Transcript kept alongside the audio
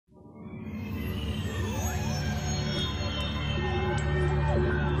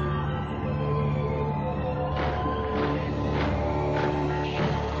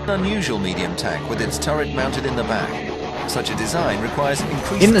unusual medium tank with its turret mounted in the back. Such a design requires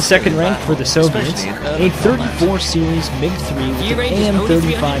increased in the second rank battle, for the Soviets, especially in a 34 series MiG-3 with an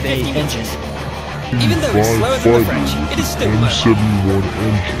AM-35A engine. Even though it's slower than the French, it is still M71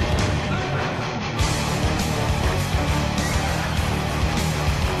 engine.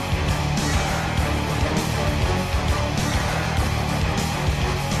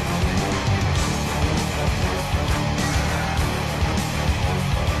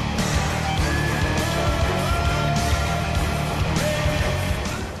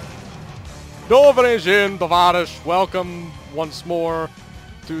 Dobry dzień, towarzysz. Welcome once more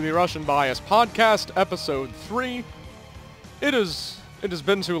to the Russian Bias Podcast, Episode 3. It has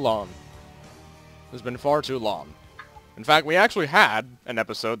been too long. It has been far too long. In fact, we actually had an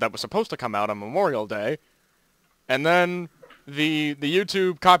episode that was supposed to come out on Memorial Day, and then the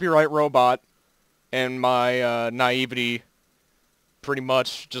YouTube copyright robot and my naivety pretty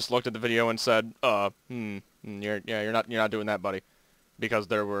much just looked at the video and said, you're not doing that, buddy. Because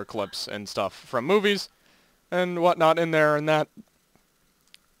there were clips and stuff from movies and whatnot in there, and that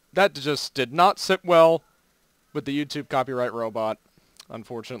just did not sit well with the YouTube copyright robot,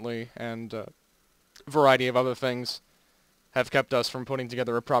 unfortunately, and a variety of other things have kept us from putting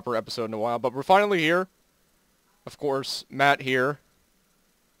together a proper episode in a while. But we're finally here. Of course, Matt here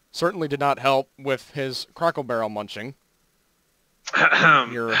certainly did not help with his Crackle Barrel munching.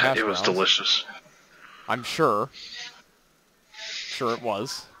 Your hash It was browns. delicious. I'm sure. Sure it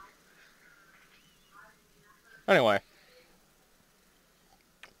was. Anyway.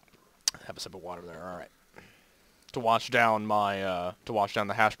 Have a sip of water there, alright. To wash down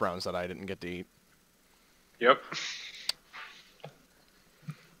the hash browns that I didn't get to eat. Yep.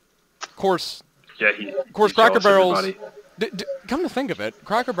 Of course, he's Cracker jealous, Barrels... everybody. Come to think of it,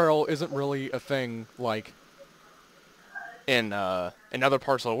 Cracker Barrel isn't really a thing, like, in other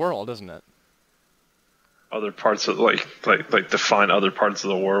parts of the world, isn't it? Other parts of, like define other parts of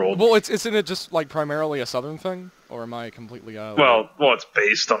the world. Well, isn't it just, like, primarily a southern thing? Or am I completely, Well, it's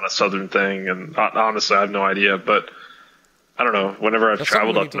based on a southern thing, and honestly, I have no idea, but I don't know. Whenever I've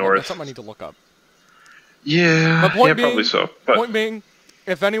traveled up north... That's something I need to look up. Yeah, probably so. But Point being,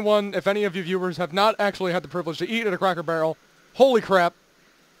 if any of you viewers have not actually had the privilege to eat at a Cracker Barrel, holy crap,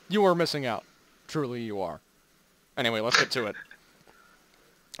 you are missing out. Truly, you are. Anyway, let's get to it.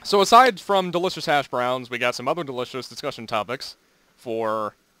 So aside from delicious hash browns, we got some other delicious discussion topics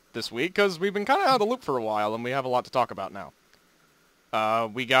for this week, because we've been kind of out of the loop for a while, and we have a lot to talk about now.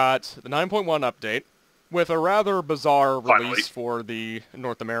 We got the 9.1 update, with a rather bizarre release for the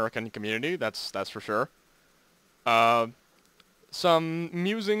North American community, that's for sure. Some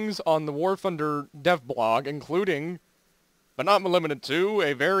musings on the War Thunder dev blog, including, but not limited to,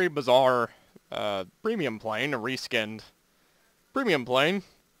 a very bizarre premium plane, a reskinned premium plane,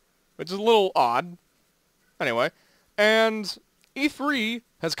 which is a little odd. Anyway, and E3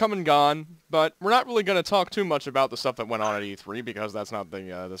 has come and gone, but we're not really going to talk too much about the stuff that went on at E3, because that's not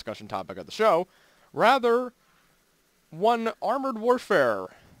the discussion topic of the show. Rather, one Armored Warfare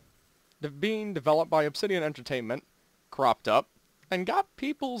being developed by Obsidian Entertainment cropped up and got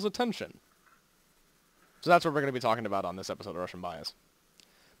people's attention. So that's what we're going to be talking about on this episode of Russian Bias.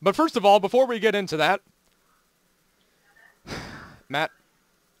 But first of all, before we get into that, Matt,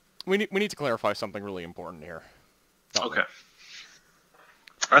 we need to clarify something really important here. Okay.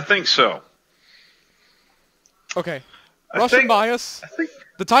 I think so. Okay. Russian Bias.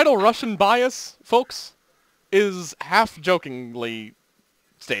 The title Russian Bias, folks, is half jokingly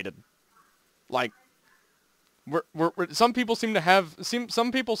stated. Like, some people seem to have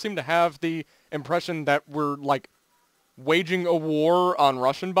the impression that we're, like, waging a war on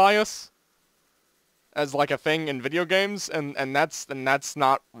Russian bias as, like, a thing in video games, and that's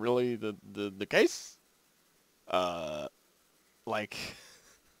not really the case. Like,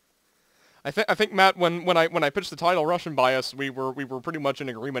 I think Matt, when I pitched the title Russian Bias, we were pretty much in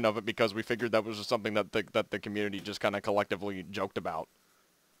agreement of it, because we figured that was just something that the community just kind of collectively joked about.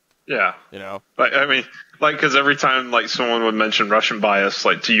 Yeah. You know? Like, I mean, like, because every time, like, someone would mention Russian bias,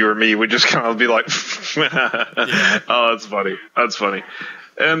 like, to you or me, we'd just kind of be like, yeah. Oh, that's funny. That's funny.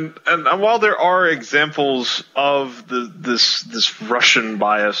 And while there are examples of this Russian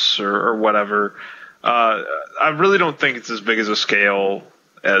bias or whatever, I really don't think it's as big as a scale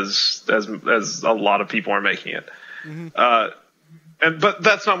as a lot of people are making it. Mm-hmm. But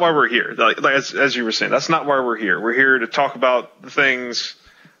that's not why we're here. Like as you were saying, that's not why we're here. We're here to talk about the things.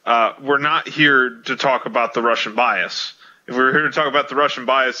 We're not here to talk about the Russian bias. If we were here to talk about the Russian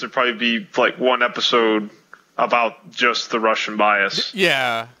bias, there'd probably be like one episode about just the Russian bias.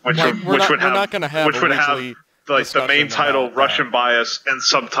 Yeah, which would have the like the main discussion title about Russian bias and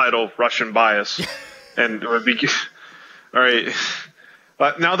subtitle Russian bias, and it would be all right.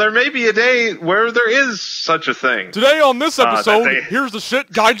 But now there may be a day where there is such a thing. Today on this episode, here's the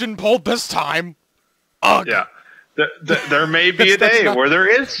shit Gaijin pulled this time. Ugh. Yeah, there may be a day where there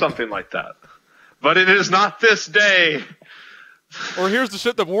is something like that, but it is not this day. Or here's the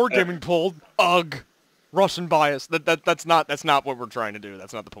shit that Wargaming pulled. Ugh. Russian bias. That's not what we're trying to do.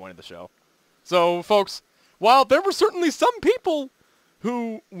 That's not the point of the show. So, folks, while there were certainly some people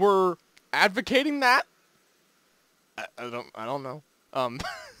who were advocating that, I don't know.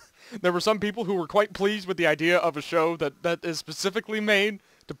 There were some people who were quite pleased with the idea of a show that is specifically made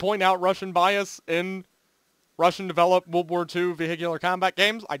to point out Russian bias in Russian-developed World War II vehicular combat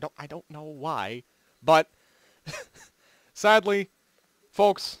games. I don't know why, but sadly,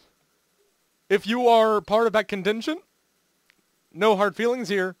 folks, if you are part of that contingent, no hard feelings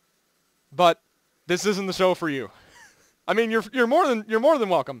here, but this isn't the show for you. I mean, you're more than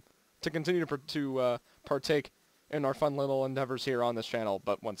welcome to continue to partake in our fun little endeavors here on this channel,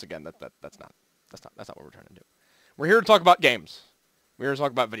 but once again, that's not what we're trying to do. We're here to talk about games. We're here to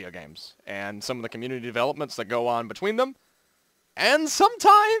talk about video games and some of the community developments that go on between them, and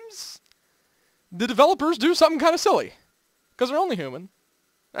sometimes the developers do something kind of silly because they're only human,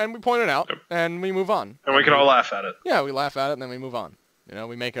 and we point it out and we move on. And we can all laugh at it. Yeah, we laugh at it and then we move on. You know,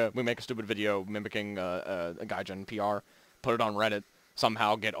 we make a stupid video mimicking a Gaijin PR, put it on Reddit,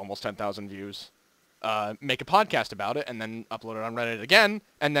 somehow get almost 10,000 views. Make a podcast about it, and then upload it on Reddit again,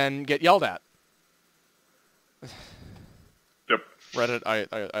 and then get yelled at. Yep. Reddit,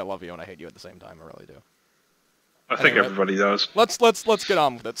 I love you and I hate you at the same time. I really do. I think everybody does. Let's get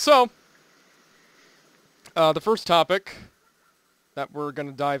on with it. So, the first topic that we're going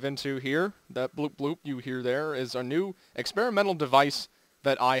to dive into here, that bloop bloop you hear there, is a new experimental device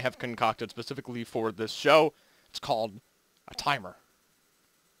that I have concocted specifically for this show. It's called a timer.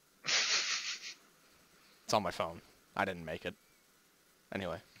 It's on my phone. I didn't make it.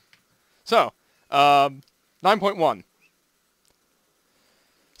 Anyway. So, 9.1.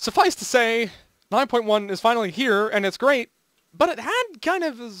 Suffice to say, 9.1 is finally here, and it's great, but it had kind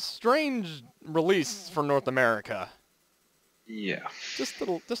of a strange release for North America. Yeah. Just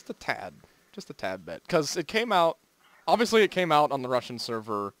a tad bit. Because it came out, obviously it came out on the Russian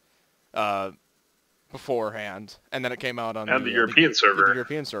server beforehand, and then it came out on the European server. The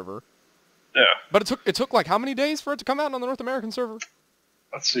European server. Yeah. But it took like how many days for it to come out on the North American server?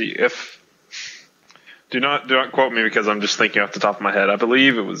 Let's see. Do not quote me because I'm just thinking off the top of my head. I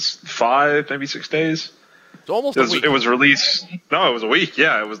believe it was 5, maybe 6 days. It's almost a week. It was released. No, it was a week.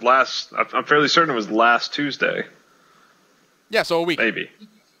 Yeah, it was last. I'm fairly certain it was last Tuesday. Yeah, so a week. Maybe.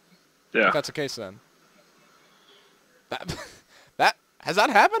 Yeah. If that's the case, then. That has that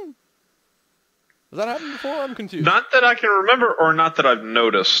happened? Has that happened before? I'm confused. Not that I can remember, or not that I've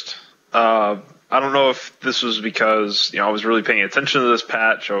noticed. I don't know if this was because I was really paying attention to this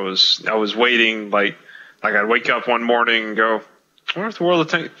patch. I was waiting, like I'd wake up one morning and go, I wonder if the World of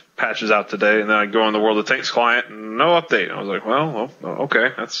Tanks patch is out today, and then I'd go on the World of Tanks client and no update. And I was like, well,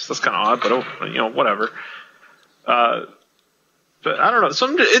 okay, that's kind of odd, but whatever. But I don't know.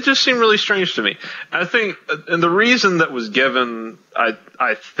 It just seemed really strange to me. I think, and the reason that was given,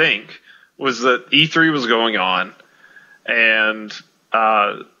 I think, was that E3 was going on, and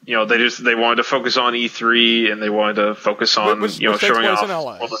they wanted to focus on E3, and they wanted to focus on showing off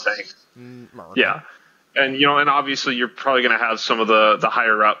World of Tanks. Yeah, and and obviously you're probably going to have some of the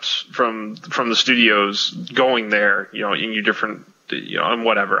higher ups from the studios going there, in your different. And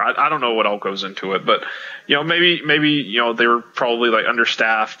whatever. I don't know what all goes into it, but maybe they were probably like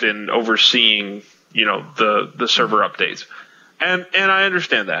understaffed and overseeing the server updates, and I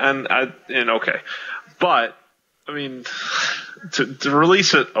understand that, and okay, but I mean to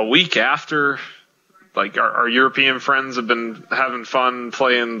release it a week after, like our European friends have been having fun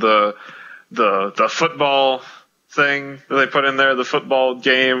playing the football thing that they put in there, the football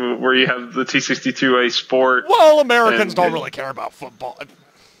game where you have the T62A sport. Well, Americans don't really care about football.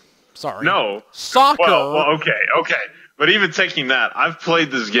 Sorry. No. Soccer. Well, okay. But even taking that, I've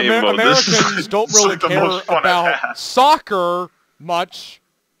played this game mode. Americans don't really care about soccer much.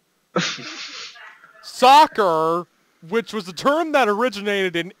 Soccer, which was a term that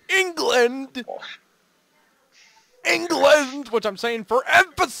originated in England. England, which I'm saying for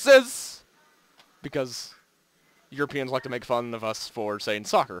emphasis, because Europeans like to make fun of us for saying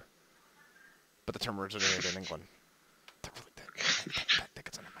soccer, but the term originated in England. That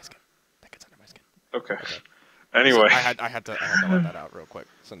gets under my skin. Okay. Anyway, so I had to let that out real quick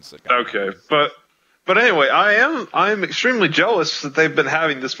since it got okay, but But anyway, I'm extremely jealous that they've been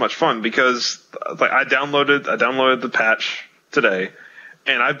having this much fun because like I downloaded the patch today,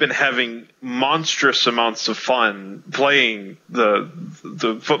 and I've been having monstrous amounts of fun playing the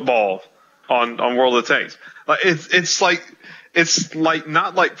football on World of Tanks. Like it's like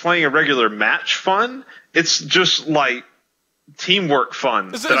not like playing a regular match fun. It's just like teamwork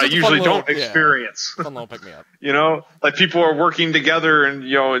fun that I usually don't experience. Fun little pick me up. You know, like people are working together and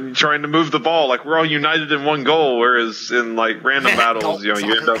and trying to move the ball. Like we're all united in one goal. Whereas in like random battles, you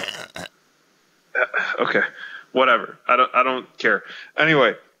end up. Okay, whatever. I don't care.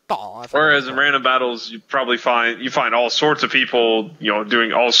 Anyway. Whereas in random battles, you probably find all sorts of people,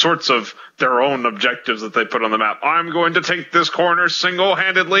 doing all sorts of their own objectives that they put on the map. I'm going to take this corner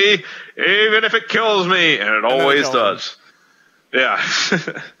single-handedly, even if it kills me, and it always does. Yeah.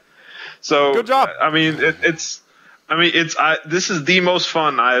 So good job. This is the most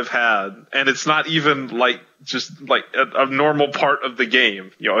fun I've had, and it's not even like just like a normal part of the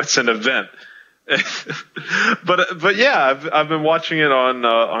game. It's an event. but yeah, I've been watching it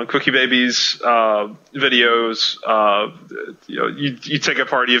on Cookie Baby's videos. You take a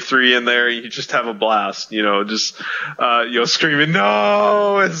party of 3 in there, you just have a blast. Screaming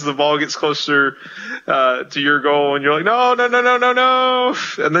no as the ball gets closer to your goal, and you're like no, and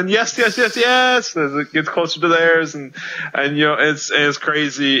then yes as it gets closer to theirs, and it's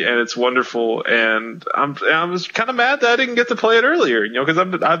crazy and it's wonderful, and I was kind of mad that I didn't get to play it earlier, because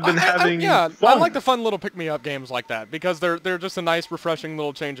I've been having fun. I like the fun little pick-me-up games like that because they're just a nice, refreshing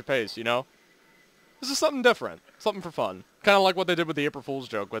little change of pace. This is something different, something for fun, kind of like what they did with the April Fool's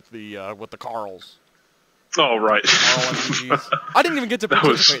joke with the Carls. Oh right. Carl MVPs. I didn't even get to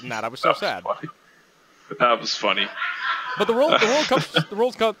participate in that. I was so sad. That was funny. But the World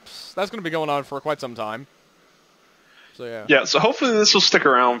Cups, that's going to be going on for quite some time. So yeah. Yeah. So hopefully this will stick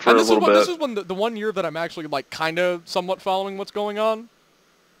around for a little bit. This is the one year that I'm actually like kind of somewhat following what's going on.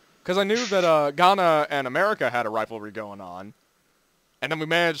 Because I knew that Ghana and America had a rivalry going on, and then we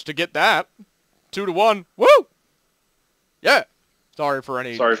managed to get that 2-1. Woo! Yeah. Sorry for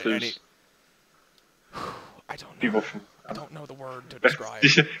any. I don't know. People from. I don't know the word to describe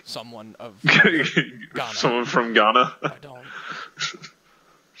someone of Ghana. Someone from Ghana. I don't.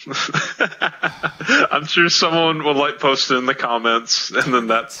 I'm sure someone will post it in the comments, and then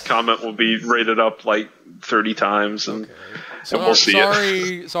that comment will be rated up 30 times, and. Okay. And we'll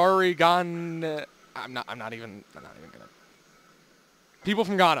see sorry, Ghana. I'm not even gonna. People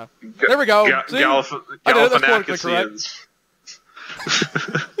from Ghana. There we go. See? I did it. That's politically correct.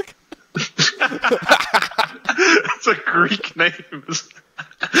 It's a Greek name.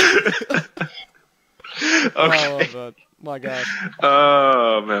 Okay. I love that. My gosh.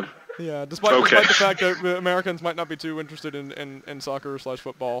 Oh man. Yeah. Despite the fact that Americans might not be too interested in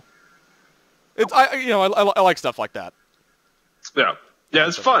soccer/football, I like stuff like that. Yeah,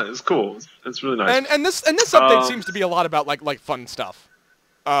 it's fun. It's cool. It's really nice. And this update seems to be a lot about like fun stuff.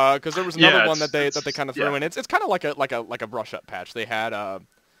 Because there was another one that they kind of threw in. It's kind of like a brush up patch. They had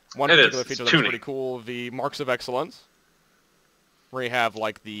one particular feature that was pretty cool, the Marks of Excellence, where you have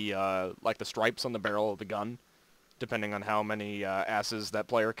the stripes on the barrel of the gun, depending on how many asses that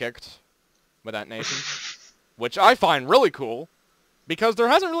player kicked with that nation, which I find really cool. Because there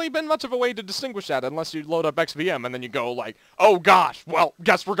hasn't really been much of a way to distinguish that unless you load up XVM and then you go oh gosh, well,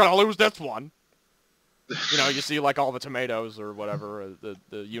 guess we're going to lose this one. You see all the tomatoes or whatever, the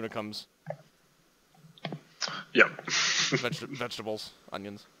unicums. Yep. Vegetables,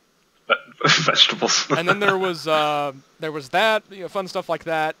 onions. Vegetables. And then there was that, fun stuff like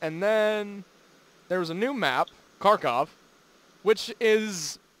that. And then there was a new map, Kharkov, which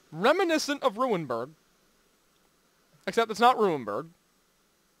is reminiscent of Ruinberg. Except it's not Ruinberg.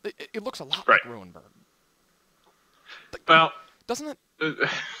 It looks a lot like Ruinberg. Well, doesn't it?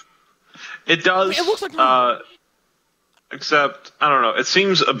 It does. It looks like Ruinberg. Except I don't know. It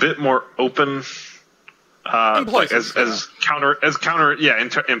seems a bit more open. In places, as counter. Yeah,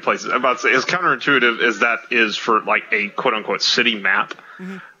 in places. I'm about to say as counterintuitive as that is for a quote unquote city map.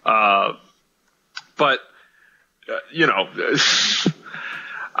 Mm-hmm. But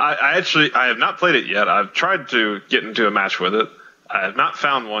I have not played it yet. I've tried to get into a match with it. I have not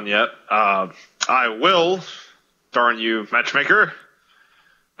found one yet. I will. Darn you, matchmaker.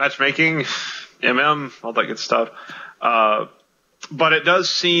 Matchmaking, all that good stuff. But it does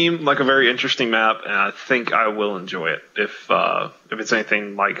seem like a very interesting map, and I think I will enjoy it if it's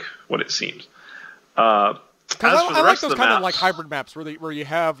anything like what it seems. I like those kind of hybrid maps where you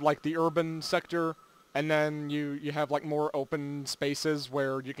have the urban sector. And then you have more open spaces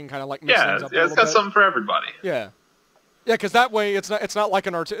where you can kind of mix things up a little bit. It's got something for everybody. Yeah. Yeah, because that way it's not like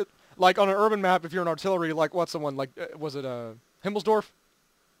like on an urban map. If you're an artillery, like what's the one like was it Himmelsdorf?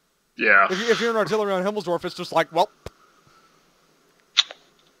 Yeah. If you're an artillery on Himmelsdorf, it's just like, well,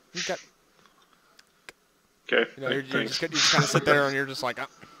 you got. Okay. You know, you just kind of sit there and you're just like,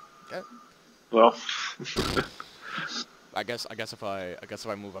 okay. Well. I guess if I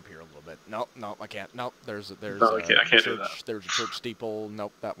move up here a little bit. Nope, I can't. Nope, there's No, I can't do that. There's a church steeple.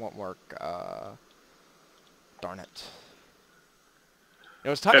 Nope, that won't work. Darn it. You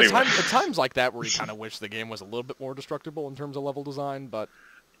know, it's times like that where you kind of wish the game was a little bit more destructible in terms of level design, but...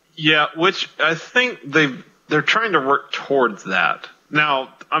 Yeah, which I think they're trying to work towards that.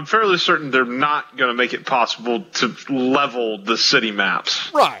 Now, I'm fairly certain they're not going to make it possible to level the city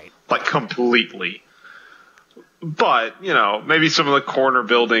maps. Right. Like, completely. But, you know, maybe some of the corner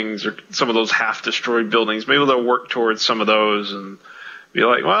buildings or some of those half-destroyed buildings, maybe they'll work towards some of those and be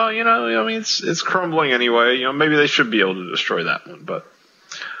like, well, you know, I mean, it's crumbling anyway. You know, maybe they should be able to destroy that one, but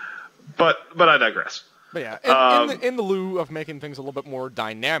I digress. But yeah, in the lieu of making things a little bit more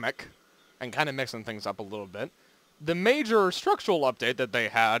dynamic and kind of mixing things up a little bit, the major structural update that they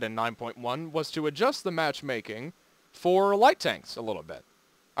had in 9.1 was to adjust the matchmaking for light tanks a little bit.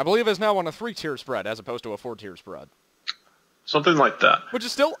 I believe it's now on a 3-tier spread as opposed to a 4-tier spread. Something like that. Which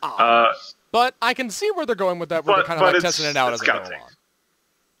is still odd. But I can see where they're going with that, where they're kind of like testing it out as they go along.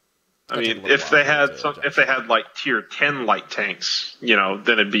 I mean, if they had like tier 10 light tanks, you know,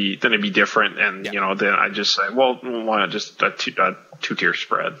 then it'd be different, and you know, then I just say, well, why not just a 2-tier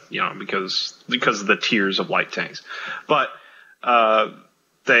spread, you know, because of the tiers of light tanks. But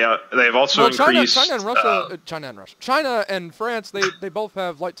they've also increased China and France. They both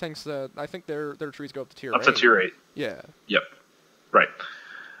have light tanks that I think their trees go up to tier 8. Up to tier 8. Yeah. Yep. Right.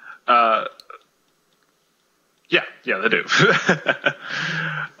 Yeah, they do.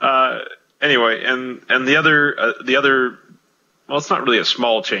 Anyway, and the other, well, it's not really a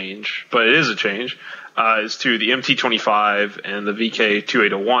small change, but it is a change, is to the MT-25 and the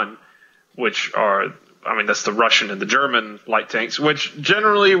VK-2801, which are, I mean, that's the Russian and the German light tanks, which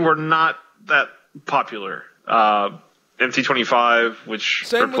generally were not that popular. MT-25, which...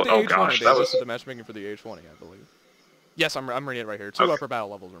 Same with the A-20. They listed the matchmaking for the A-20, I believe. Yes, I'm reading it right here. 2 upper battle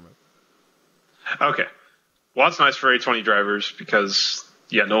levels removed. Okay. Well, that's nice for A20 drivers because,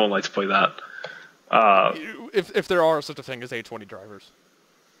 yeah, no one likes to play that. If there are such a thing as A20 drivers.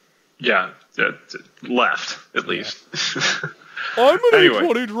 Yeah, left, at least. I'm an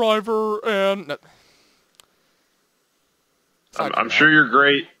A20 driver, and... No. I'm sure you're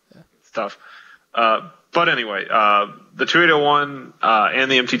great. Yeah. Stuff. But anyway, the 2801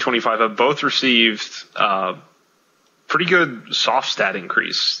 and the MT-25 have both received pretty good soft stat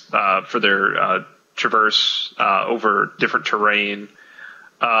increase for their... traverse over different terrain,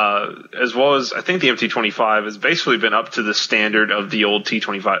 as well as I think the MT-25 has basically been up to the standard of the old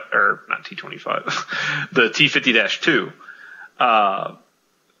T-25, or not T-25, the T-50-2,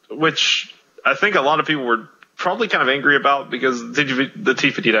 which I think a lot of people were probably kind of angry about because the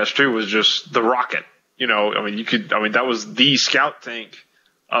T-50-2 was just the rocket. You know, I mean, that was the scout tank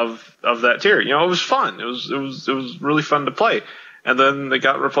of that tier. You know, it was fun. It was really fun to play. And then they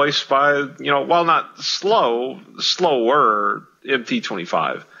got replaced by, you know, while not slower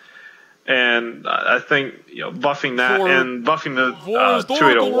MT-25. And I think, you know, buffing that and buffing the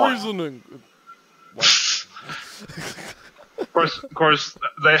 2801. Reasoning. Of course,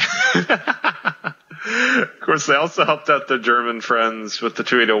 they also helped out their German friends with the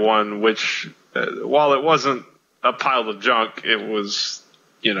 2801, which, while it wasn't a pile of junk, it was,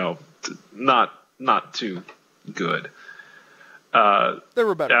 you know, not too good. There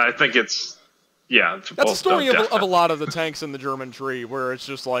were better. Yeah, I think it's... Yeah. That's a story of a lot of the tanks in the German tree, where it's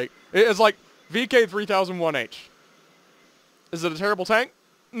just like... It's like VK-3001H. Is it a terrible tank?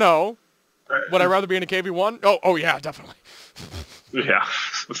 No. Would I rather be in a KV-1? Oh yeah, definitely. Yeah.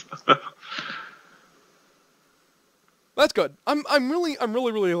 That's good. I'm really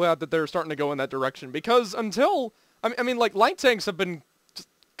glad that they're starting to go in that direction, because until... I mean, like, light tanks have been just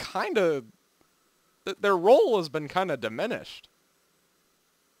kind of... Their role has been kind of diminished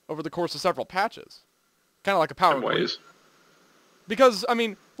over the course of several patches. Kind of like a power creep. Because, I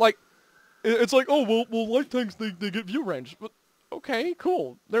mean, like, it's like, oh, well, light tanks, they get view range. But, okay,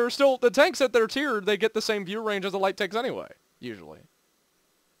 cool. There are still, the tanks at their tier, they get the same view range as the light tanks anyway, usually.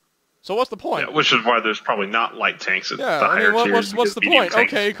 So what's the point? Yeah, which is why there's probably not light tanks at the higher tiers. What's the point?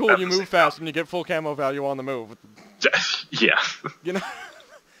 Okay, cool, you move fast and you get full camo value on the move. Yeah. You know?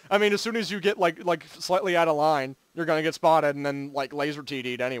 I mean, as soon as you get, like slightly out of line, you're going to get spotted and then, like, laser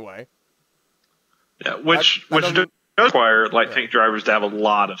TD'd anyway. Yeah, which require light tank drivers to have a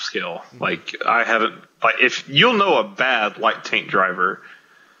lot of skill. Like I haven't if you'll know a bad light tank driver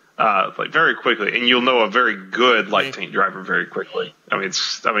very quickly, and you'll know a very good light tank driver very quickly.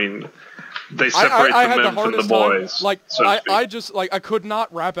 They separate the men from the boys. Time, I could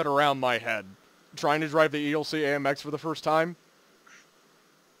not wrap it around my head trying to drive the ELC AMX for the first time.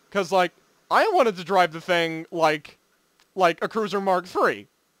 Because, I wanted to drive the thing like a Cruiser Mark III.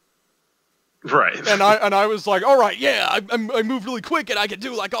 Right. And I was like, all right, yeah, I move really quick, and I can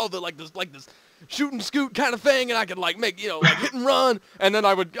do, all the, this shoot and scoot kind of thing, and I could, make, hit and run, and then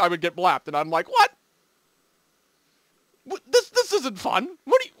I would get blapped, and I'm like, what? This isn't fun.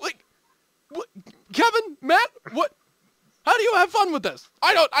 What do you, what? Kevin? Matt? What? How do you have fun with this?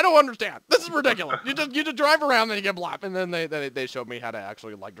 I don't understand. This is ridiculous. You just drive around and you get blapped, and then they showed me how to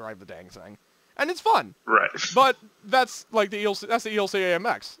actually drive the dang thing, and it's fun. Right. But that's the ELC. That's the ELC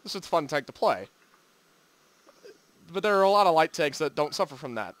AMX. This is a fun tank to play. But there are a lot of light tanks that don't suffer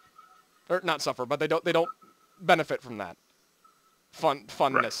from that, or not suffer, but they don't benefit from that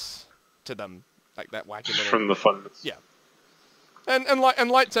funness to them, like that wacky little. From the funness. Yeah. And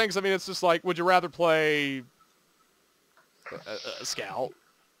light tanks. I mean, it's just would you rather play a scout,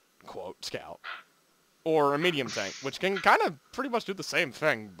 quote, scout, or a medium tank, which can kind of pretty much do the same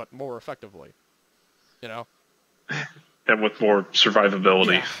thing, but more effectively, And with more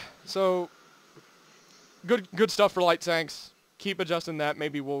survivability. Yeah. So, good stuff for light tanks. Keep adjusting that.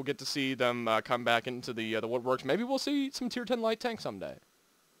 Maybe we'll get to see them come back into the woodworks. Maybe we'll see some tier 10 light tanks someday.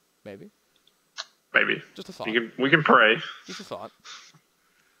 Maybe. Just a thought. We can pray. Just a thought.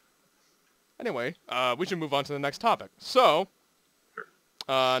 Anyway, we should move on to the next topic. So,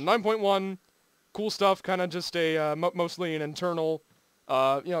 9.1, cool stuff, kind of just a, mostly an internal,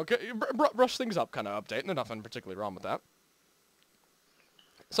 brush things up kind of update, and there's nothing particularly wrong with that.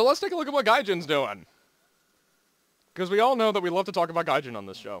 So let's take a look at what Gaijin's doing. Because we all know that we love to talk about Gaijin on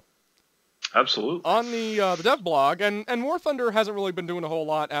this show. Absolutely. On the dev blog, and War Thunder hasn't really been doing a whole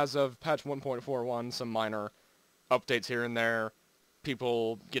lot as of patch 1.41, some minor updates here and there.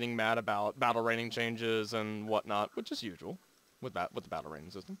 People getting mad about battle rating changes and whatnot, which is usual with the battle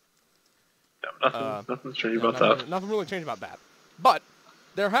rating system. Yeah, nothing strange about that. Nothing really changed about that. But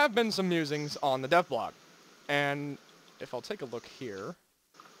there have been some musings on the dev blog. And if I'll take a look here,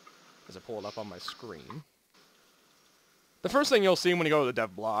 as I pull it up on my screen, the first thing you'll see when you go to the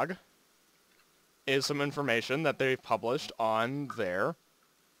dev blog is some information that they've published on their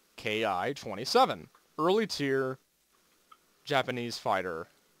KI-27, early tier Japanese fighter.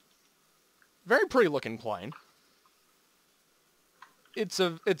 Very pretty looking plane. It's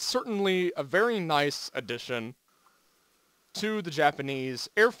certainly a very nice addition to the Japanese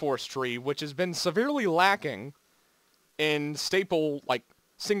Air Force tree, which has been severely lacking in staple,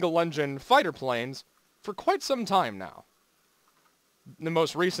 single-engine fighter planes for quite some time now. The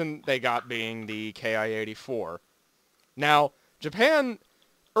most recent they got being the KI-84. Now, Japan,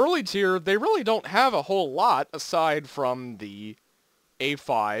 early tier, they really don't have a whole lot aside from the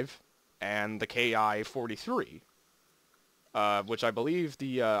A5 and the KI-43, which I believe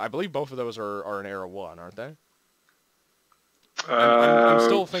both of those are an Era 1, aren't they? I'm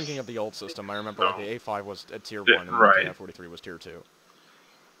still thinking of the old system. I remember the A5 was at tier 1 and the KI-43 was tier 2.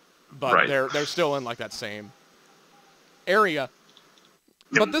 But they're still in that same area.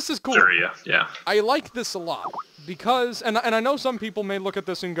 But this is cool. Yeah. I like this a lot because, and I know some people may look at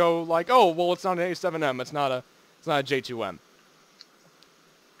this and go oh, well, it's not an A7M, it's not a J2M.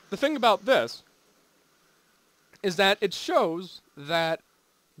 The thing about this is that it shows that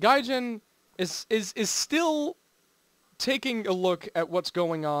Gaijin is still taking a look at what's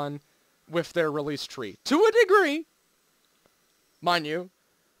going on with their release tree to a degree, mind you.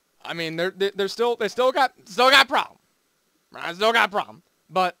 I mean, they still got problem. I still got problem.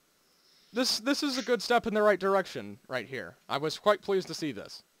 But this is a good step in the right direction right here. I was quite pleased to see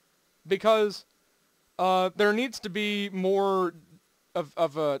this. Because there needs to be more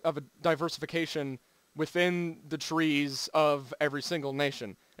of a diversification within the trees of every single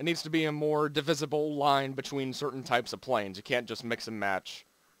nation. It needs to be a more divisible line between certain types of planes. You can't just mix and match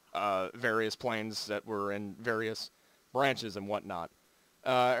various planes that were in various branches and whatnot.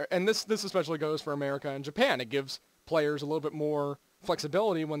 And this especially goes for America and Japan. It gives players a little bit more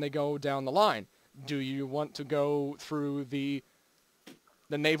flexibility when they go down the line. Do you want to go through the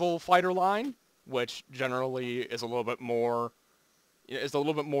naval fighter line, which generally is a little bit more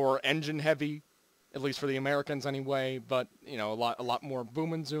engine heavy, at least for the Americans anyway, but a lot more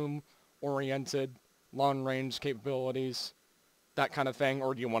boom and zoom oriented, long range capabilities, that kind of thing?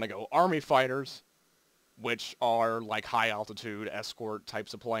 Or do you want to go Army fighters, which are high altitude escort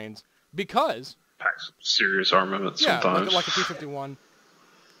types of planes? Because packs some serious armament sometimes. Yeah, like a P-51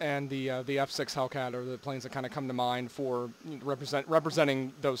 and the F-6 Hellcat are the planes that kind of come to mind for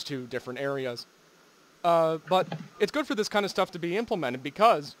representing those two different areas. But it's good for this kind of stuff to be implemented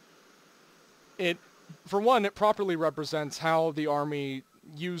because for one, it properly represents how the Army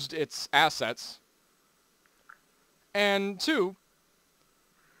used its assets, and two,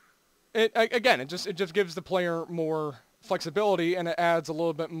 it just gives the player more flexibility, and it adds a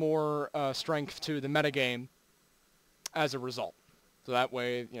little bit more strength to the metagame as a result. So that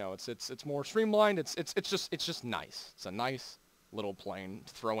way, it's more streamlined. It's just nice. It's a nice little plane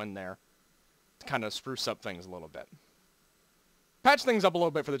to throw in there to kind of spruce up things a little bit. Patch things up a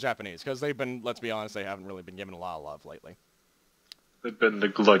little bit for the Japanese, because they've been, let's be honest, they haven't really been given a lot of love lately. They've been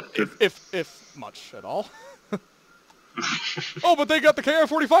neglected. If much at all. Oh, but they got the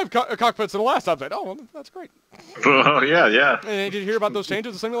KI-45 cockpits in the last update. Oh, well, that's great. Oh, yeah. And did you hear about those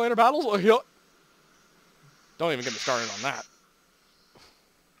changes to simulator battles? Don't even get me started on that.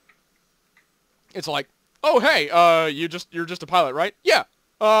 It's like, oh, hey, you're just a pilot, right? Yeah.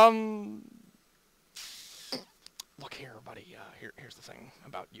 Look here, buddy. Here's the thing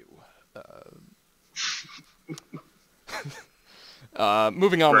about you.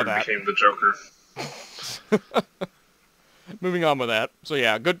 Moving on with that. Became the Joker. Moving on with that. So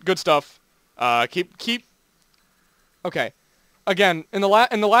yeah, good stuff. Keep. Okay. Again, in the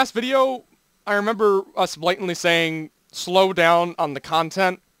last video, I remember us blatantly saying slow down on the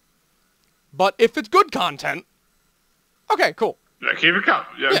content. But if it's good content, okay, cool. Yeah, keep it coming.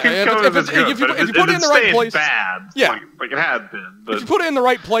 Yeah, keep it coming if it's good. If you put it in the right place, bad. Yeah, like it had been. But if you put it in the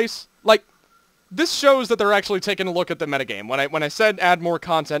right place, like this shows that they're actually taking a look at the metagame. When I said add more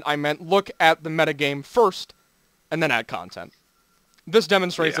content, I meant look at the metagame first, and then add content. This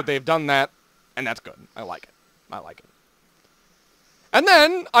demonstrates that they've done that, and that's good. I like it. And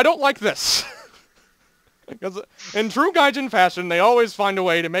then I don't like this. Because in true Gaijin fashion, they always find a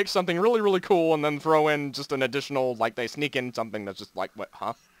way to make something really, really cool and then throw in just an additional, like, they sneak in something that's just like, what,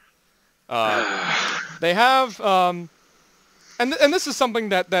 huh? They have, and this is something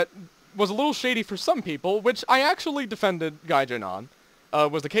that was a little shady for some people, which I actually defended Gaijin on,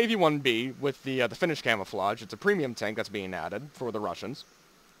 was the KV-1B with the Finnish camouflage. It's a premium tank that's being added for the Russians.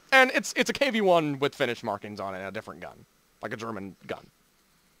 And it's a KV-1 with Finnish markings on it and a different gun, like a German gun.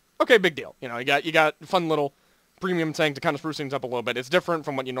 Okay, big deal. You got a fun little premium tank to kind of spruce things up a little bit. It's different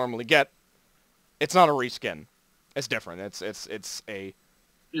from what you normally get. It's not a reskin. It's different. It's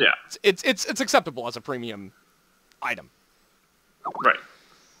acceptable as a premium item. Right.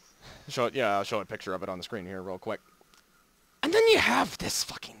 I'll show a picture of it on the screen here real quick. And then you have this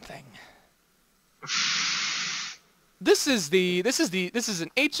fucking thing. This is an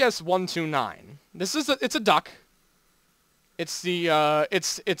HS-129. It's a duck. It's the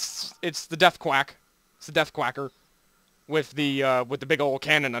Death Quack. It's the Death Quacker with the big old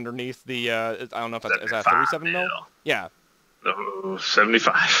cannon underneath the I don't know if is that 37 mil? Yeah. No,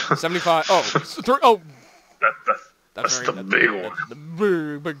 75. 75. That's the big one.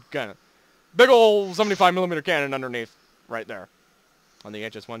 The big cannon. Big old 75 millimeter cannon underneath right there on the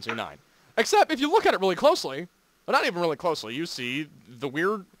HS-129. Except if you look at it really closely, well, not even really closely, you see the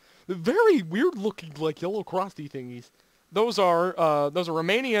very weird looking like yellow crossy thingies. Those are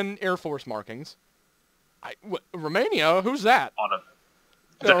Romanian Air Force markings. Romania? Who's that?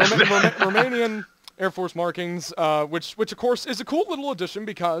 Romanian Air Force markings, which of course is a cool little addition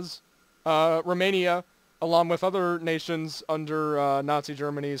because Romania, along with other nations under Nazi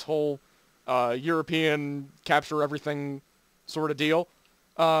Germany's whole European capture everything sort of deal,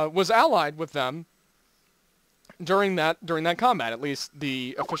 was allied with them during that combat, at least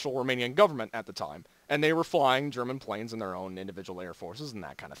the official Romanian government at the time. And they were flying German planes in their own individual air forces and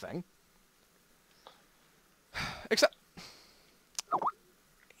that kind of thing. Except,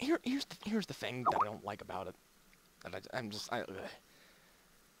 here's the thing that I don't like about it.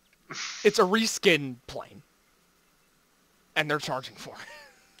 It's a reskin plane. And they're charging for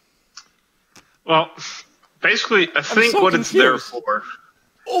it. Well, basically, I think what it's there for...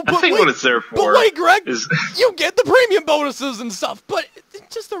 Oh, I think what it's there for... But wait, Greg! Is you get the premium bonuses and stuff, but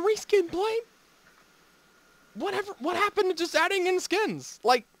it's just a reskin plane? What happened to just adding in skins?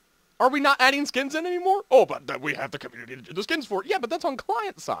 Like, are we not adding skins in anymore? Oh, but we have the community to do the skins for it. Yeah, but that's on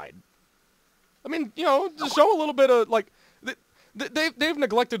client side. I mean, just show a little bit of, like, they've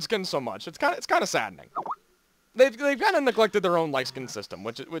neglected skins so much. It's kind of saddening. They've kind of neglected their own, like, skin system,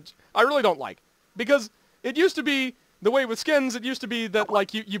 which I really don't like. Because it used to be, the way with skins, it used to be that,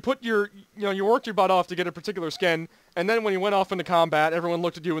 like, you put you worked your butt off to get a particular skin, and then when you went off into combat, everyone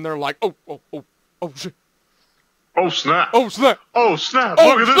looked at you and they're like, oh, shit. Oh, snap. Oh, snap. Oh, snap. Oh,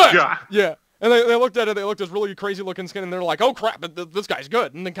 Look at snap. this guy. Yeah. And they looked at it, they looked at this really crazy looking skin, and they're like, oh crap, this guy's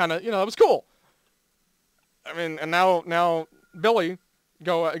good. And then kind of, it was cool. I mean, and now Billy,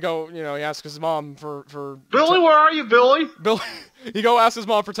 go, he asks his mom for Billy, where are you, Billy? Billy, he go ask his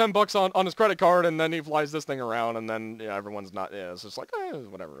mom for $10 on his credit card, and then he flies this thing around, and then everyone's not, it's just like,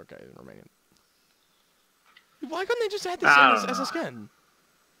 whatever, okay, Romanian. Why couldn't they just add this as a skin?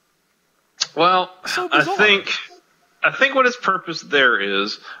 Well, So I bizarre. think what its purpose there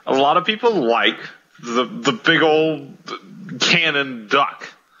is, a lot of people like the big old cannon duck.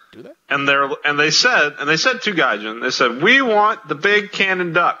 Do they? And they said to Gaijin, they said, we want the big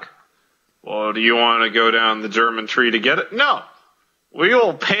cannon duck. Well, do you want to go down the German tree to get it? No. We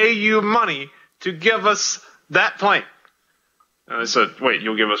will pay you money to give us that plane. And I said, wait,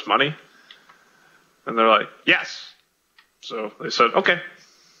 you'll give us money? And they're like, yes. So they said, okay.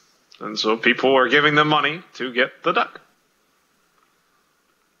 And so people are giving them money to get the duck.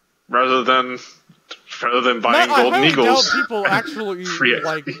 Rather than buying golden eagles. Doubt people actually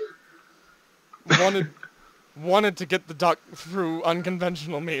wanted to get the duck through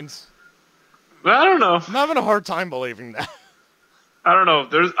unconventional means. I don't know. I'm having a hard time believing that. I don't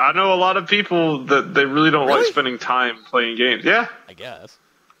know. I know a lot of people that they really don't like spending time playing games. Yeah. I guess.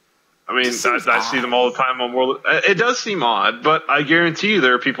 I mean, I see them all the time on World. It does seem odd, but I guarantee you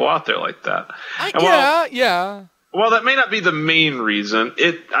there are people out there like that. Yeah. Well, that may not be the main reason.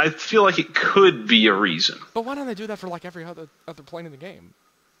 I feel like it could be a reason. But why don't they do that for like every other plane in the game?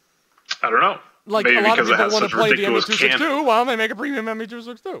 I don't know. Like Maybe a lot of because it people has want to such play the ridiculous ME262. cannon. Why don't they make a premium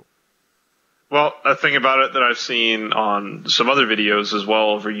ME262? Well, a thing about it that I've seen on some other videos as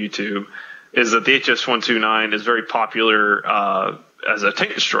well over YouTube is that the HS-129 is very popular as a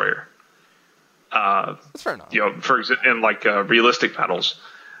tank destroyer. That's fair enough. For example, in like realistic battles,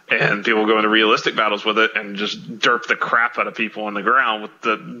 and people go into realistic battles with it and just derp the crap out of people on the ground with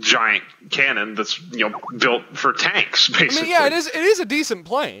the giant cannon that's built for tanks. Basically, I mean, yeah, it is a decent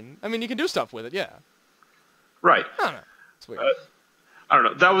plane. I mean, you can do stuff with it. Yeah. Right. I don't know. It's weird. I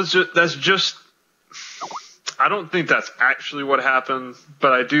don't know. That's just. I don't think that's actually what happened,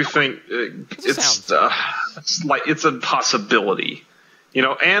 but I do think it's a possibility.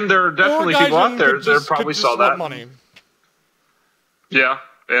 And there are definitely people out there that probably saw that. Money. Yeah,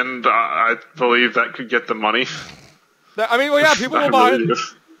 and I believe that could get the money. I mean, well, yeah, people will buy it. Do.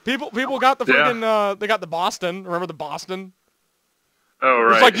 People got the freaking. They got the Boston. Remember the Boston? Oh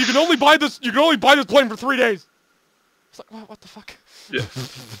right. It's like you can only buy this. You can only buy this plane for 3 days. It's like what the fuck? Yeah.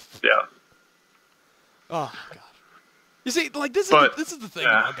 Yeah. Oh god. You see, like this is the thing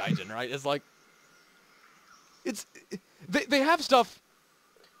about Gaijin, right? It's like they have stuff.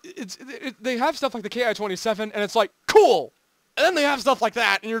 They have stuff like the KI-27, and it's like cool, and then they have stuff like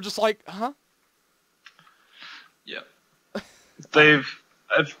that, and you're just like, huh? Yeah.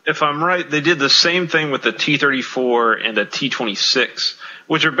 If I'm right, they did the same thing with the T-34 and the T-26,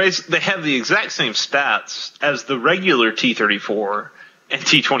 which are they have the exact same stats as the regular T-34 and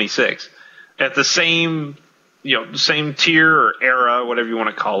T-26 at the same same tier or era, whatever you want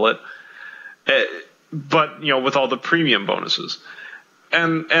to call it, but with all the premium bonuses.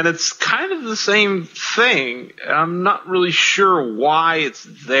 And it's kind of the same thing. I'm not really sure why it's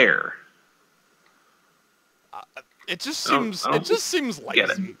there. It just seems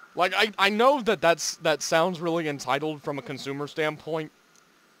lazy. Like I know that sounds really entitled from a consumer standpoint,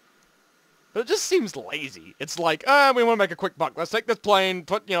 but it just seems lazy. It's like, we want to make a quick buck. Let's take this plane,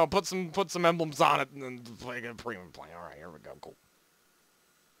 put some emblems on it, and then play a premium plane. All right, here we go, cool.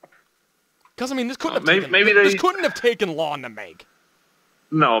 Because I mean, this couldn't have taken long to make.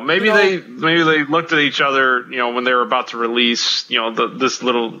 No, maybe they looked at each other, when they were about to release, this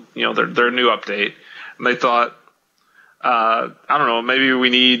little, their new update, and they thought, I don't know, maybe we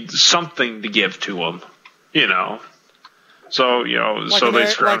need something to give to them, So so they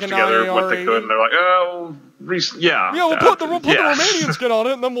scrounged together what they could, and they're like, oh, yeah. Yeah, we'll put the Romanian skin on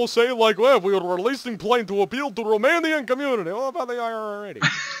it, and then we'll say like, well, we are releasing plane to appeal to the Romanian community. What about the IRR80?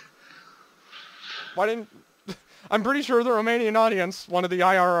 Why didn't? I'm pretty sure the Romanian audience wanted the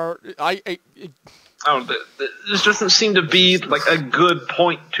IRR. This doesn't seem to be like a good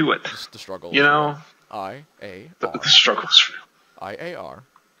point to it. The struggle. The struggle's real. IAR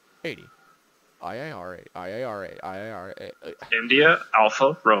 80. IAR 8. IAR 8. IAR 8. India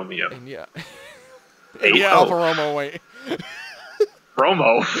Alpha Romeo. India Alpha Romeo. Wait.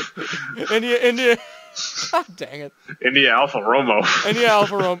 Romo. India. God dang it. India Alpha Romo. India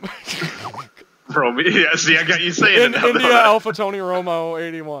Alpha Romeo. Romeo. Yeah, see, I got you saying it. India Alpha Tony Romo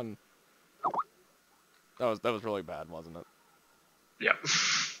 81. That was really bad, wasn't it? Yeah.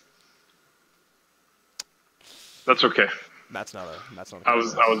 That's okay. Matt's not a I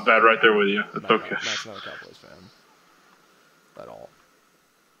was bad right there with you. It's okay. Matt's not a Cowboys fan at all.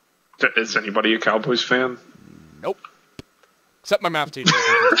 Is anybody a Cowboys fan? Nope. Except my math teacher.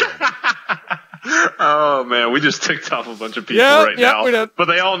 Oh man, we just ticked off a bunch of people right now. We did. But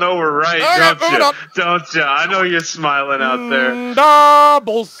they all know we're right, don't you? Don't you? I know you're smiling out there.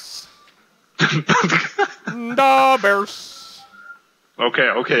 Doubles. Da Bears.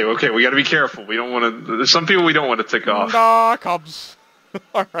 Okay. We got to be careful. We don't want to. There's some people we don't want to tick off. Da Cubs.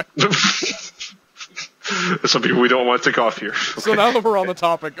 All right. There's some people we don't want to tick off here. Okay. So now that we're on the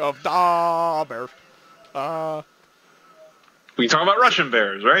topic of Da Bears, we can talk about Russian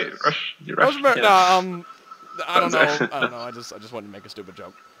bears, right? Russian bears. Yeah. I don't know. I just wanted to make a stupid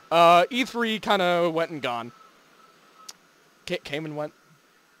joke. E3 kind of went and gone. Came and went.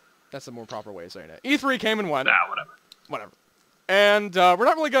 That's the more proper way of saying it. E3 came and went. Nah, whatever. And we're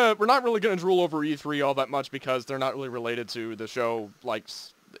not really gonna drool over E3 all that much because they're not really related to the show, like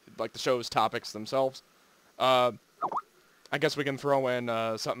the show's topics themselves. I guess we can throw in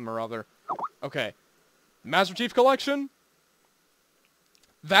something or other. Okay, Master Chief Collection.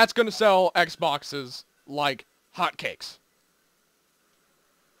 That's gonna sell Xboxes like hotcakes.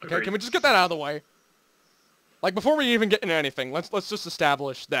 Okay, Agreed. can we just get that out of the way? Like, before we even get into anything, let's just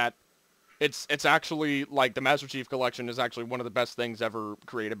establish that it's actually, like, the Master Chief Collection is actually one of the best things ever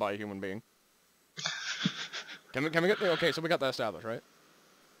created by a human being. Can we get... Okay, so we got that established, right?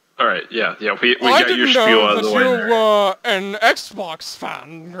 Alright, yeah, we got your spiel out of the way. I didn't know that you were an Xbox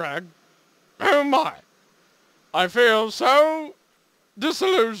fan, Greg. Oh my. I feel so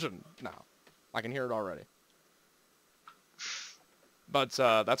disillusioned now. I can hear it already. But,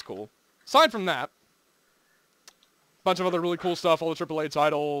 that's cool. Aside from that, bunch of other really cool stuff, all the AAA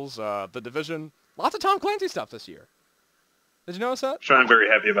titles, The Division. Lots of Tom Clancy stuff this year. Did you notice that? Which I'm very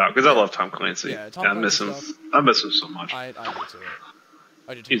happy about, because I love Tom Clancy. Yeah, I miss him. I miss him so much. I do too.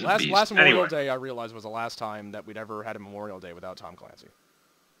 I do too. He's a beast. Last Memorial Anyway. Day, I realized, was the last time that we'd ever had a Memorial Day without Tom Clancy.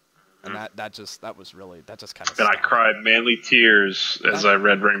 And that just kind of And I cried manly tears as I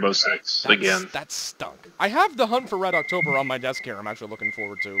read Rainbow Six again. That stunk. I have The Hunt for Red October on my desk here. I'm actually looking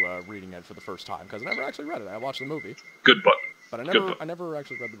forward to reading it for the first time, because I never actually read it. I watched the movie. Good book. But I never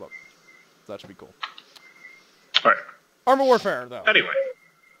actually read the book. So that should be cool. Alright. Armor Warfare, though. Anyway.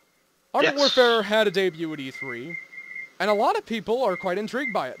 Armor Warfare had a debut at E3, and a lot of people are quite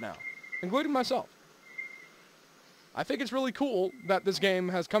intrigued by it now, including myself. I think it's really cool that this game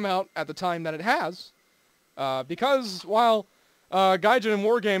has come out at the time that it has, because while Gaijin and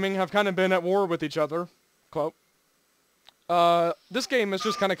Wargaming have kind of been at war with each other, quote, this game has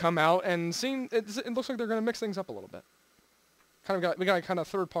just kind of come out and it looks like they're going to mix things up a little bit. We got a kind of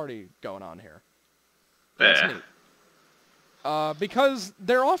third party going on here. That's neat. Because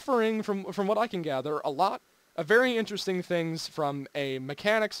they're offering, from what I can gather, a lot of very interesting things from a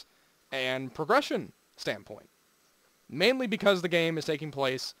mechanics and progression standpoint. Mainly because the game is taking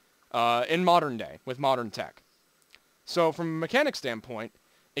place in modern day, with modern tech. So from a mechanics standpoint,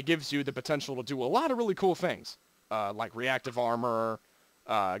 it gives you the potential to do a lot of really cool things, like reactive armor,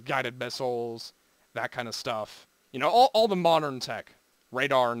 guided missiles, that kind of stuff. You know, all the modern tech.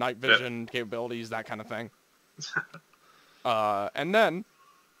 Radar, night vision capabilities, that kind of thing. And then,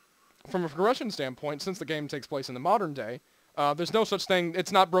 from a progression standpoint, since the game takes place in the modern day, there's no such thing,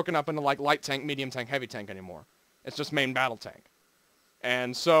 it's not broken up into like light tank, medium tank, heavy tank anymore. It's just main battle tank.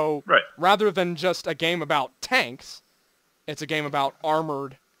 And so, rather than just a game about tanks, it's a game about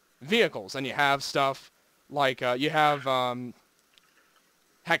armored vehicles. And you have stuff like, you have,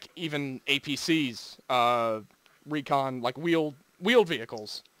 heck, even APCs, recon, like wheeled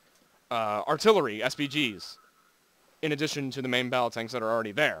vehicles, artillery, SPGs, in addition to the main battle tanks that are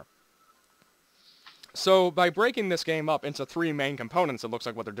already there. So by breaking this game up into three main components, it looks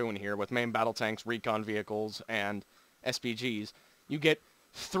like what they're doing here with main battle tanks, recon vehicles, and SPGs, you get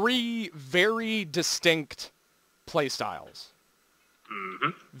three very distinct playstyles.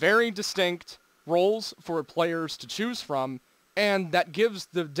 Very distinct roles for players to choose from, and that gives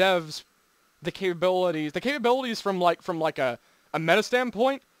the devs the capabilities from a meta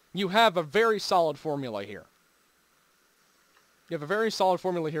standpoint. You have a very solid formula here. You have a very solid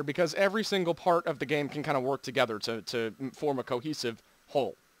formula here because every single part of the game can kind of work together to form a cohesive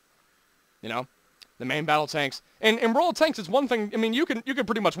whole. You know? The main battle tanks. And in World of Tanks, it's one thing, I mean, you can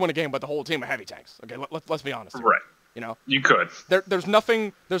pretty much win a game with a whole team of heavy tanks. Okay, let's be honest here. Right. You know? You could. There's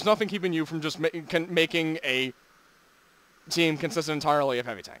nothing keeping you from just making a team consistent entirely of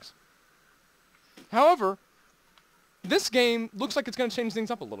heavy tanks. However, this game looks like it's going to change things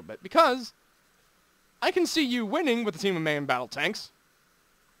up a little bit because I can see you winning with a team of main battle tanks,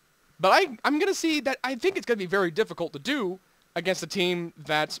 But I'm going to see that I think it's going to be very difficult to do against a team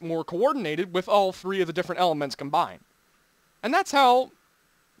that's more coordinated with all three of the different elements combined. And that's how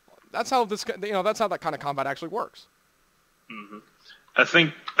this, that's how that kind of combat actually works. Mm-hmm. I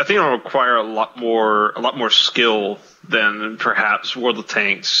think it'll require a lot more skill than perhaps World of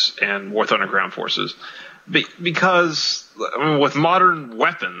Tanks and War Thunder Ground Forces, because with modern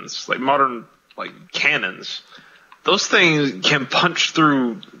weapons, like modern cannons, those things can punch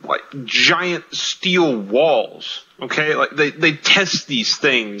through like giant steel walls. Okay, like they test these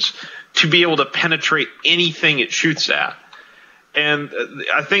things to be able to penetrate anything it shoots at, and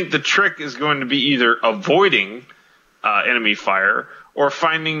I think the trick is going to be either avoiding enemy fire, or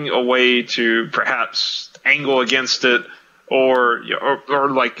finding a way to perhaps angle against it, or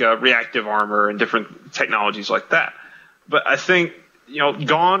reactive armor and different technologies like that. But I think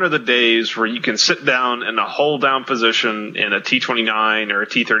gone are the days where you can sit down in a hold down position in a T-29 or a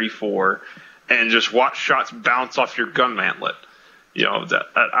T-34 and just watch shots bounce off your gun mantlet.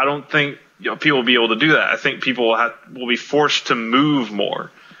 I don't think people will be able to do that. I think people will be forced to move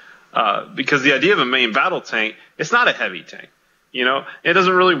more. Because the idea of a main battle tank, it's not a heavy tank. It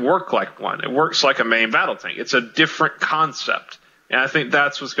doesn't really work like one. It works like a main battle tank. It's a different concept, and I think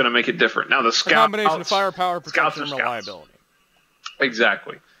that's what's going to make it different. Now the scouts, a combination of firepower, protection, and reliability.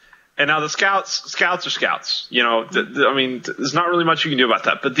 Exactly. And now the scouts are scouts. There's not really much you can do about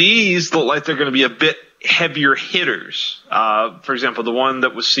that. But these look like they're going to be a bit heavier hitters. For example, the one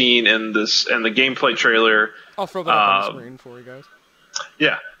that was seen in the gameplay trailer. I'll throw that up on the screen for you guys.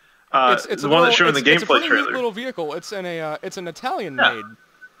 Yeah. It's the one that's showing the gameplay It's a pretty trailer. neat little vehicle. It's an Italian-made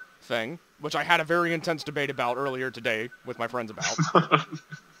thing, which I had a very intense debate about earlier today with my friends about.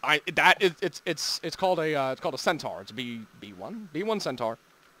 It's called a Centaur. It's B1 Centaur,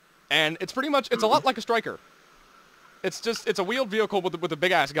 and it's pretty much a lot like a Striker. It's a wheeled vehicle with a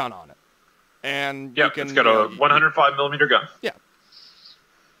big ass gun on it, and it's got a 105 millimeter gun. Yeah.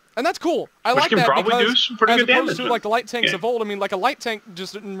 And that's cool. I Which like can that probably because do some pretty as good opposed damage to with like the light tanks yeah. of old, a light tank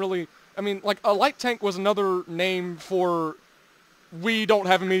just didn't really. A light tank was another name for we don't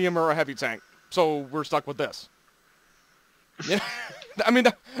have a medium or a heavy tank, so we're stuck with this. Yeah,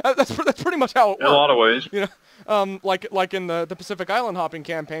 that's pretty much how it works. In a lot of ways. Like in the Pacific Island hopping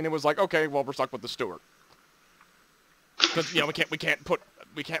campaign, it was like, okay, well, we're stuck with the Stuart. Because we can't put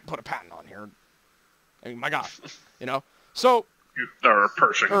a patent on here. My God, so. Or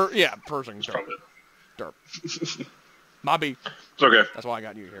Pershing. Pershing. Derp. Mobby. It's okay. That's why I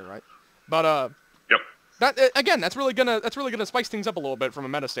got you here, right? But yep. That's really gonna spice things up a little bit from a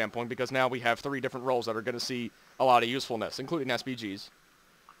meta standpoint, because now we have 3 different roles that are gonna see a lot of usefulness, including SPGs.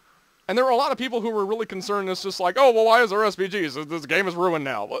 And there are a lot of people who were really concerned. It's just like, oh well, why is there SPGs? This game is ruined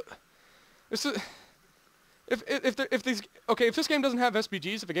now. What? If this game doesn't have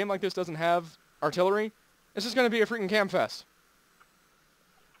SPGs, if a game like this doesn't have artillery, it's just gonna be a freaking cam fest.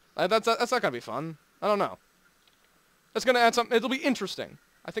 That's not going to be fun. I don't know. It's going to add something. It'll be interesting.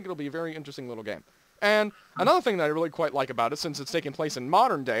 I think it'll be a very interesting little game. And another thing that I really quite like about it, since it's taking place in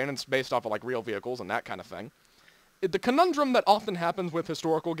modern day and it's based off of like real vehicles and that kind of thing, the conundrum that often happens with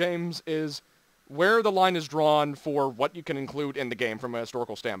historical games is where the line is drawn for what you can include in the game from a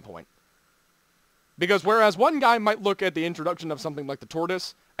historical standpoint. Because whereas one guy might look at the introduction of something like the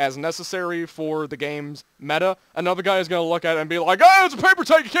Tortoise as necessary for the game's meta, another guy is going to look at it and be like, oh, it's a paper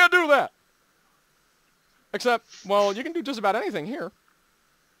tank, you can't do that! Except, well, you can do just about anything here.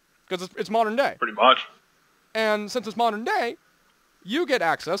 Because it's modern day. Pretty much. And since it's modern day, you get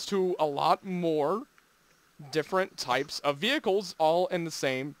access to a lot more different types of vehicles all in the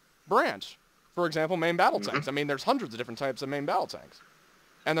same branch. For example, main battle tanks. There's hundreds of different types of main battle tanks.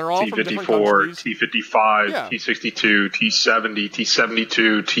 And they're all from different countries. T-55, T-62, T-70,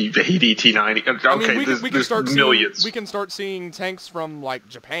 T-72, T-80, T-90. Okay, there's millions. We can start seeing tanks from, like,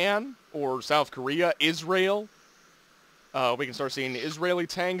 Japan or South Korea, Israel. We can start seeing Israeli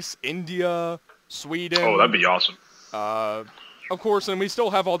tanks, India, Sweden. Oh, that'd be awesome. Of course, and we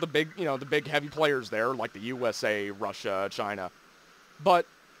still have all the big, the big heavy players there, like the USA, Russia, China. But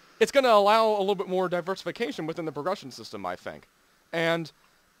it's going to allow a little bit more diversification within the progression system, I think. And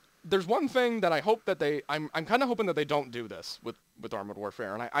there's one thing that I hope that I'm kind of hoping that they don't do this with Armored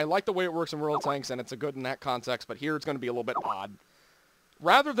Warfare. And I like the way it works in World Tanks, and it's a good in that context, but here it's going to be a little bit odd.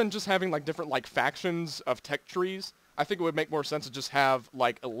 Rather than just having, like, different, like, factions of tech trees, I think it would make more sense to just have,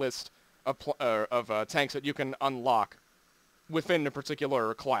 like, a list of tanks that you can unlock within a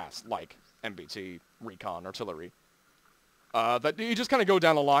particular class, like MBT, Recon, Artillery. That you just kind of go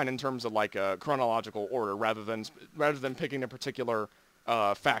down the line in terms of, like, a chronological order rather than picking a particular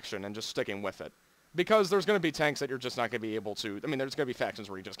faction and just sticking with it. because there's going to be tanks that you're just not going to be able to... I mean, there's going to be factions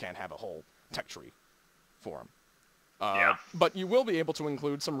where you just can't have a whole tech tree for them. Yeah. But you will be able to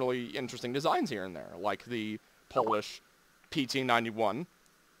include some really interesting designs here and there, like the Polish PT-91,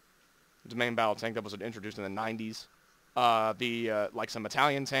 the main battle tank that was introduced in the 90s. Like some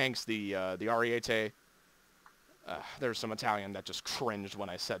Italian tanks, the Ariete. There's some Italian that just cringed when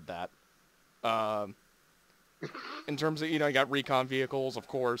I said that. In terms of, you got recon vehicles, of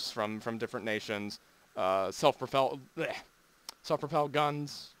course, from different nations. Self-propelled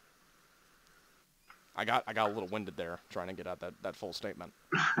guns. I got a little winded there trying to get out that full statement.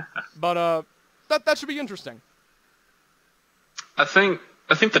 But that should be interesting. I think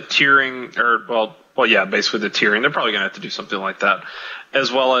the tiering, or yeah, basically the tiering. They're probably gonna have to do something like that, as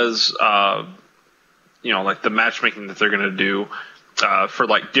well as like the matchmaking that they're gonna do for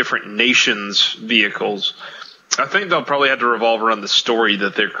like different nations' vehicles. I think they'll probably have to revolve around the story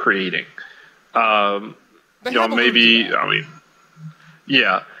that they're creating. Maybe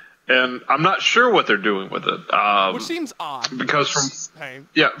yeah. And I'm not sure what they're doing with it. Which seems odd. Because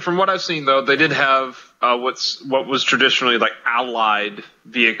from what I've seen though, they did have what was traditionally like allied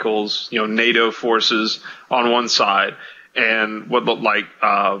vehicles, NATO forces on one side, and what looked like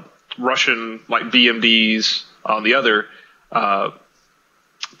Russian like BMDs on the other.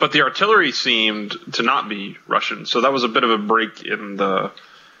 But the artillery seemed to not be Russian, so that was a bit of a break in the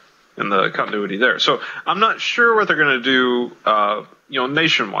continuity there. So I'm not sure what they're going to do,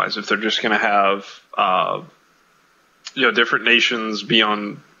 nation-wise, if they're just going to have, different nations be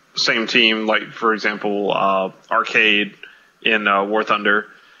on the same team, like, for example, Arcade in War Thunder,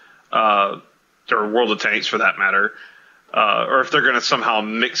 or World of Tanks for that matter, or if they're going to somehow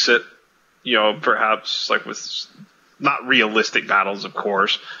mix it, perhaps like with not realistic battles, of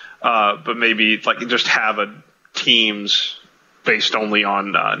course, but maybe like just have teams based only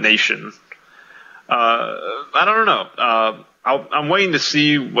on nation. I don't know. I'm waiting to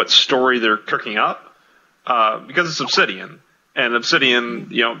see what story they're cooking up because it's Obsidian, and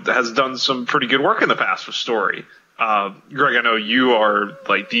Obsidian, has done some pretty good work in the past with story. Greg, I know you are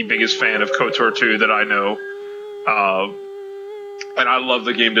like the biggest fan of KOTOR 2 that I know, and I love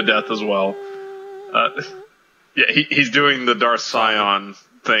the game to death as well. Yeah, he's doing the Darth Scion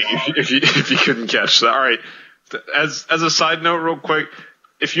thing. If you couldn't catch that, all right. As a side note, real quick,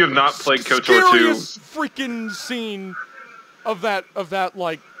 if you have not played KOTOR 2, freaking scene of that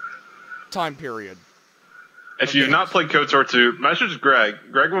like time period. If you've not played KOTOR 2, message Greg.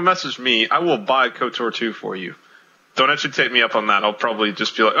 Greg will message me. I will buy KOTOR 2 for you. Don't actually take me up on that. I'll probably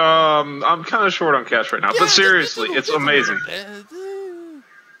just be like, I'm kind of short on cash right now. But seriously, it's amazing.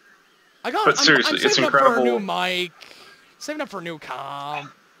 But seriously, it's incredible. Up for a new mic. Saving up for a new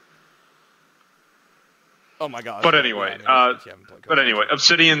comp. Oh my gosh. But anyway,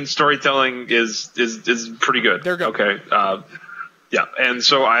 Obsidian storytelling is pretty good. They're good. Okay. Yeah, and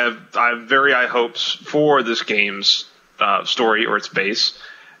so I have very high hopes for this game's story or its base,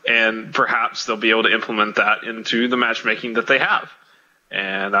 and perhaps they'll be able to implement that into the matchmaking that they have.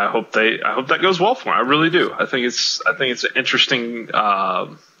 And I hope that goes well for them. I really do. I think it's an interesting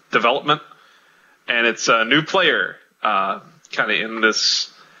development, and it's a new player kind of in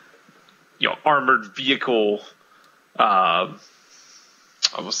this armored vehicle. What's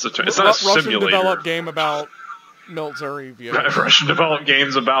the term? It's not a simulator. Russian-developed game about military vehicles. Russian-developed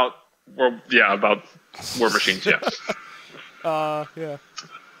games about war machines. Yeah. Yeah.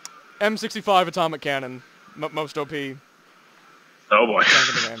 M65 atomic cannon, most OP. Oh boy.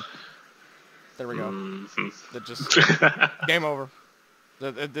 There we go. Mm-hmm. That just game over.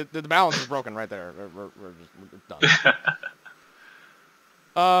 The balance is broken right there. We're done.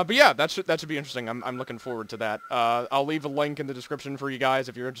 But yeah, that should be interesting. I'm looking forward to that. I'll leave a link in the description for you guys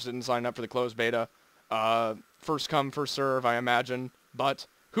if you're interested in signing up for the closed beta. First come, first serve, I imagine. But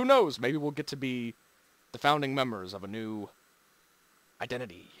who knows? Maybe we'll get to be the founding members of a new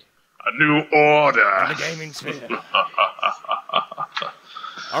identity. A new order. In the gaming sphere.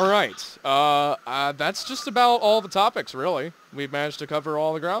 All right. That's just about all the topics, really. We've managed to cover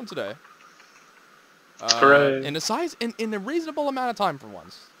all the ground today. Hooray. In a reasonable amount of time for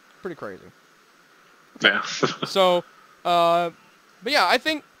once. Pretty crazy. Yeah. So, but yeah, I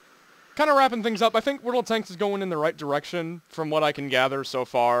think, kind of wrapping things up, I think World of Tanks is going in the right direction from what I can gather so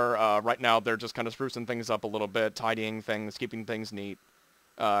far. Right now, they're just kind of sprucing things up a little bit, tidying things, keeping things neat,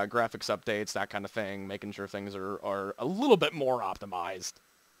 graphics updates, that kind of thing, making sure things are a little bit more optimized.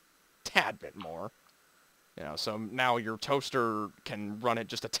 Tad bit more. So now your toaster can run it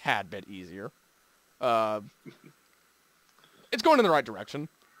just a tad bit easier. It's going in the right direction.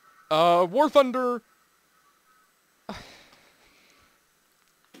 War Thunder...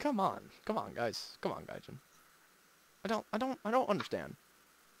 Come on, guys. Come on, Gaijin. I don't understand.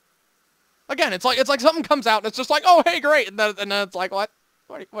 Again, it's like something comes out and it's just like, oh, hey, great, and then it's like, what?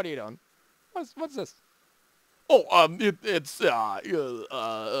 What are you doing? What's this? Oh, it's like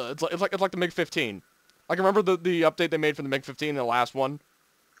the MiG-15. Like, remember the update they made for the MiG-15 in the last one?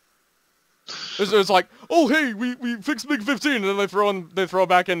 It's like, oh, hey, we fixed MiG-15, and then they throw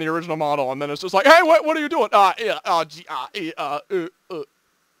back in the original model, and then it's just like, hey, what are you doing?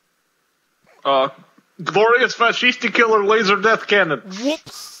 Glorious Fascisti Killer Laser Death Cannon.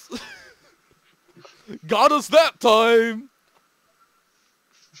 Whoops. Got us that time.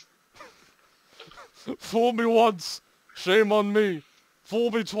 Fool me once, shame on me.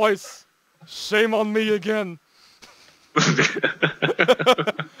 Fool me twice, shame on me again.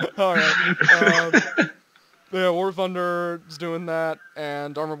 Alright. Yeah, War Thunder is doing that,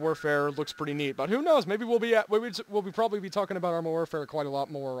 and Armored Warfare looks pretty neat. But who knows? Maybe we'll probably be talking about Armored Warfare quite a lot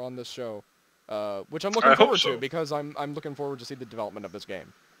more on this show, which I'm looking forward to because I'm looking forward to see the development of this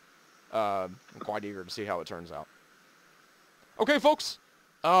game. I'm quite eager to see how it turns out. Okay, folks.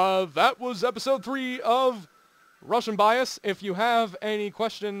 That was episode 3 of Russian Bias. If you have any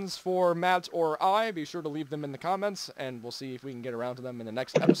questions for Matt or I, be sure to leave them in the comments, and we'll see if we can get around to them in the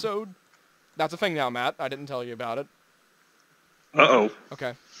next episode. That's a thing now, Matt. I didn't tell you about it. Uh-oh.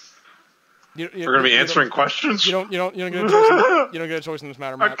 Okay. We're gonna be answering questions? You don't get a choice. You don't get a choice in this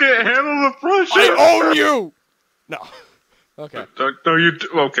matter, Matt. I can't handle the pressure. I own you. No. Okay. No, you do.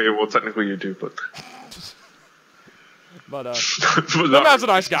 Okay, well, technically you do, but... But, Matt's a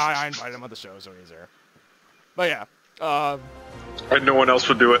nice guy. I invited him on the show, so he's there. But, yeah. And no one else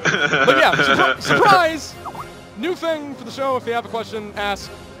would do it. But, yeah, surprise! New thing for the show. If you have a question, ask.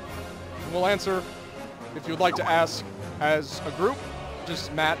 We'll answer. If you'd like to ask as a group,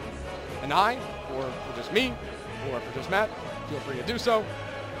 just Matt and I, or for just me, or for just Matt, feel free to do so.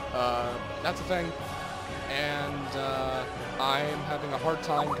 That's a thing. And I'm having a hard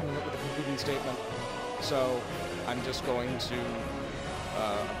time coming up with a concluding statement, so I'm just going to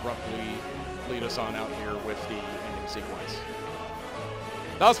abruptly lead us on out here with the ending sequence.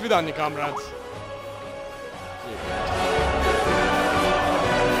 До свидания, comrades.